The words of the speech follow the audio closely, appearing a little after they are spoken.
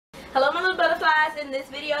Hello my little butterflies, and this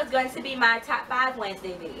video is going to be my Top 5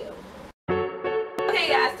 Wednesday video. Okay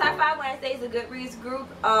guys, Top 5 Wednesday is a Goodreads group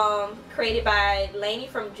created by Lainey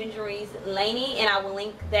from Gingery's Lainey, and I will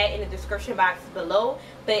link that in the description box below.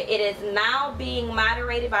 But it is now being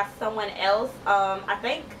moderated by someone else. I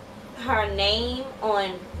think her name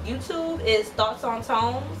on YouTube is Thoughts on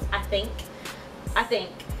Tones, I think. I'm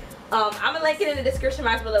gonna link it in the description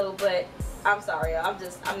box below, but I'm sorry,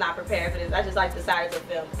 I'm not prepared for this. I just decided to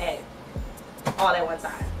film all at one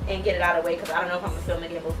time and get it out of the way, because I don't know if I'm gonna film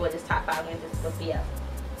again before this Top 5 Wednesday is supposed to be up.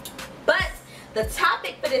 But the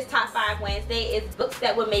topic for this Top 5 Wednesday is books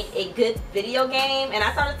that would make a good video game. And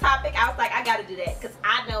I saw the topic, I was like, I gotta do that, because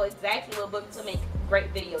I know exactly what books will make great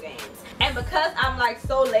video games. And because I'm like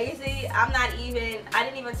so lazy, I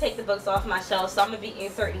didn't even take the books off my shelf, so I'm gonna be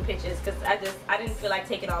inserting pictures, because I didn't feel like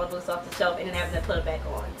taking all the books off the shelf and then having to put it back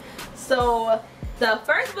on. So the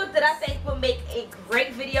first book that I think will make a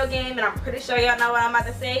great video game, and I'm pretty sure y'all know what I'm about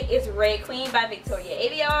to say, is Red Queen by Victoria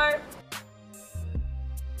Aveyard.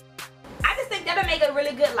 I just think that'll make a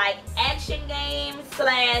really good like action game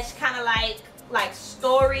slash kind of like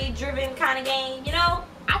story driven kind of game, you know.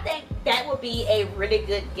 I think that would be a really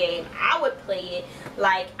good game. I would play it.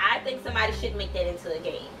 Like, I think somebody should make that into a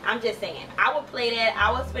game. I'm just saying, I would play that.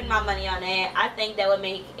 I would spend my money on that. I think that would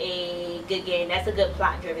make a good game. That's a good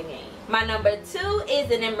plot driven game. My number 2 is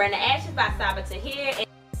The Ember and the Ashes by Saba Tahir.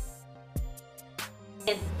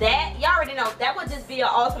 And that, y'all already know, that would just be an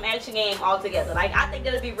awesome action game altogether. Like, I think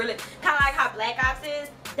that would be really kind of like how Black Ops is.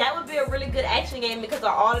 That would be a really good action game because of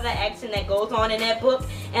all of the action that goes on in that book,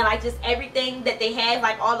 and like just everything that they have,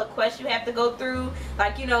 like all the quests you have to go through,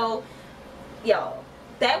 like, you know, yo,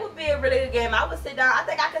 that would be a really good game. I would sit down, I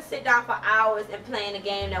think I could sit down for hours and playing a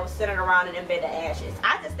game that was centered around an Ember and the Ashes.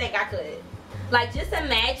 I just think I could. Like, just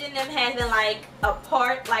imagine them having like a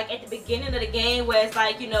part like at the beginning of the game where it's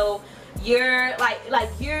like, you know, you're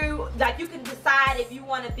you can decide if you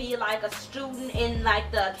want to be like a student in like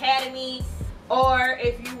the academy, or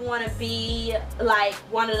if you want to be like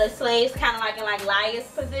one of the slaves, kind of like in like Liar's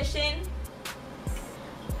position.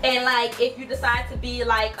 And like if you decide to be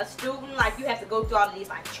like a student, like you have to go through all of these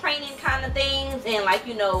like training kind of things, and like,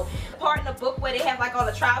 you know, part in the book where they have like all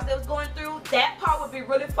the trials they was going through, that part would be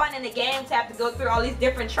really fun in the game, to have to go through all these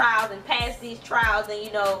different trials and pass these trials, and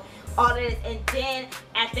you know, all of this. And then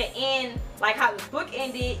at the end, like how the book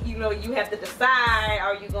ended, you know, you have to decide,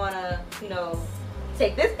 are you gonna, you know,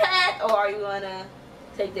 take this path, or are you gonna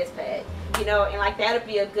take this path, you know. And like that would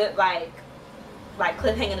be a good like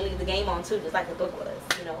cliffhanger to leave the game on too, just like the book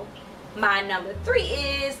was, you know. My number 3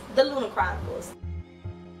 is The Lunar Chronicles,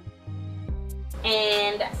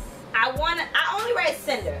 and I only read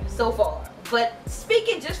Cinder so far, but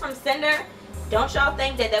speaking just from Cinder, don't y'all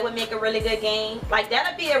think that that would make a really good game? Like, that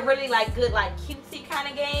would be a really like good like cutesy kind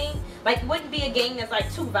of game. Like, it wouldn't be a game that's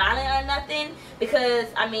like too violent or nothing, because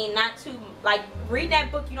I mean, not too like, read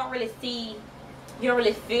that book, you don't really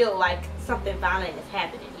feel like something violent is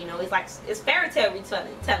happening, you know. It's like, it's fairy tale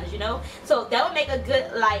retelling, you know. So that would make a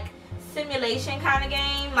good like simulation kind of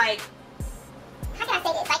game. Like, how can I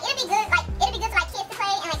say this? Like, it'd be good for like kids to play,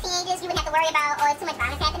 and like teenagers, you wouldn't have to worry about, oh, it's too much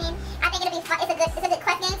violence happening. I think it'd be fun. It's a good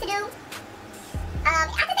quest game to do. I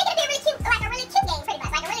just think it'd be a really cute, like a really cute game, pretty much.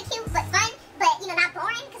 Like a really cute but fun, but you know, not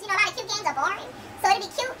boring, because you know a lot of cute games are boring. So it'd be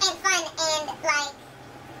cute and fun and like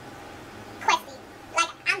questy.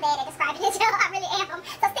 Like, I'm bad at describing it, you know, I really am.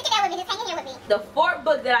 So stick it there with me, just hang in here with me. The 4th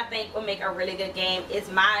book that I think will make a really good game is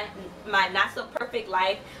my Not So Perfect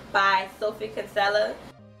Life by Sophie Kinsella.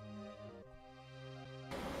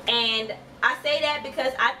 And I say that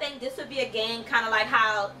because I think this would be a game kind of like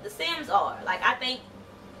how The Sims are. Like, I think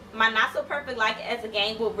My Not So Perfect Life as a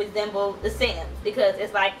game will resemble The Sims, because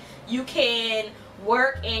it's like you can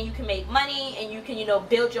work and you can make money and you can, you know,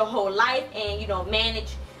 build your whole life and, you know,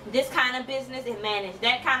 manage this kind of business and manage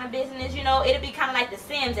that kind of business, you know. It'll be kind of like The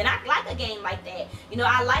Sims, and I like a game like that, you know.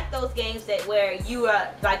 I like those games that where you are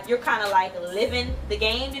like, you're kind of like living the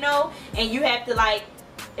game, you know, and you have to like,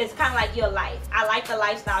 it's kind of like your life. I like the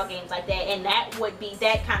lifestyle games like that, and that would be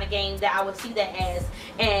that kind of game that I would see that as.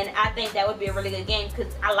 And I think that would be a really good game,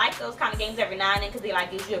 because I like those kind of games every now and then, because they like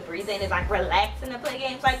gives you a breather and it's like relaxing to play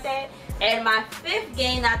games like that. And my 5th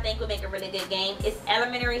game that I think would make a really good game is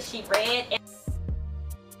Elementary She Read.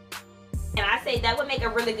 And I say that would make a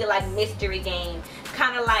really good like mystery game,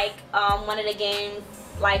 kind of like one of the games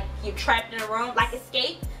like you're trapped in a room, like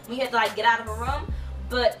Escape, when you have to like get out of a room.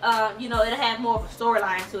 But you know, it'll have more of a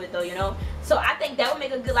storyline to it though, you know. So I think that would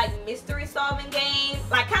make a good like mystery solving game,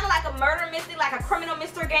 like kind of like a murder mystery, like a criminal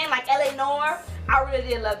mystery game, like L.A. Noire. I really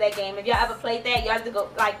did love that game. If y'all ever played that, y'all have to go,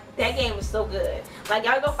 like, that game was so good. Like,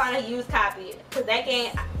 y'all go find a used copy, because that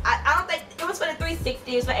game, I don't think it was for the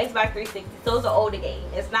 360. It was for Xbox 360. So it's an older game.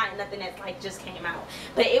 It's not nothing that's like just came out.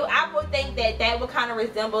 But I would think that would kind of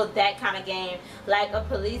resemble that kind of game, like a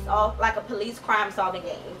police crime solving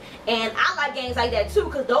game. And I like games like that too,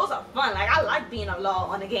 because those are fun. Like I like being a law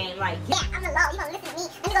on a game. Like yeah, I'm the law. You don't listen to me.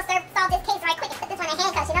 Let me go solve this case right quick and put this one in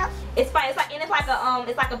handcuffs. You know. It's fun.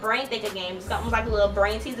 It's like a brain thinker game. It's something like a little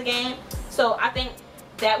brain teaser game. So I think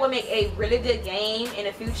that would make a really good game in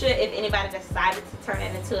the future if anybody decided to turn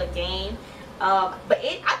it into a game. But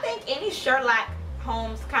I think any Sherlock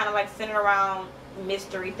Holmes kind of like centered around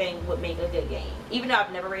mystery thing would make a good game. Even though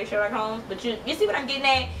I've never read Sherlock Holmes, but you see what I'm getting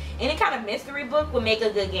at? Any kind of mystery book would make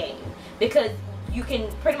a good game because you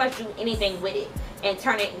can pretty much do anything with it and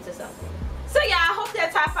turn it into something. So yeah, I hope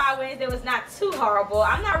that top 5 Wednesday was not too horrible.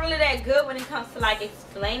 I'm not really that good when it comes to like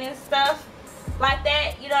explaining stuff like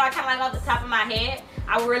that. You know, I kind of like off the top of my head.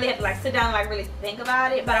 I would really have to like sit down and like really think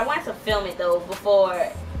about it. But I wanted to film it though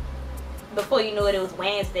before you knew it was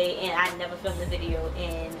Wednesday, and I never filmed the video,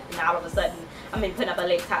 and now all of a sudden I'm putting up a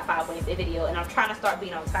late top 5 Wednesday video, and I'm trying to start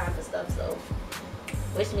being on time for stuff. So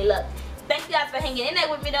wish me luck. Thank you guys for hanging in there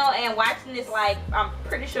with me though and watching this. Like I'm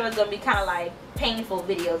pretty sure it's gonna be kind of like painful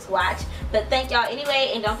video to watch, but thank y'all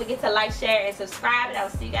anyway, and don't forget to like, share, and subscribe, and I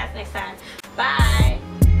will see you guys next time. Bye.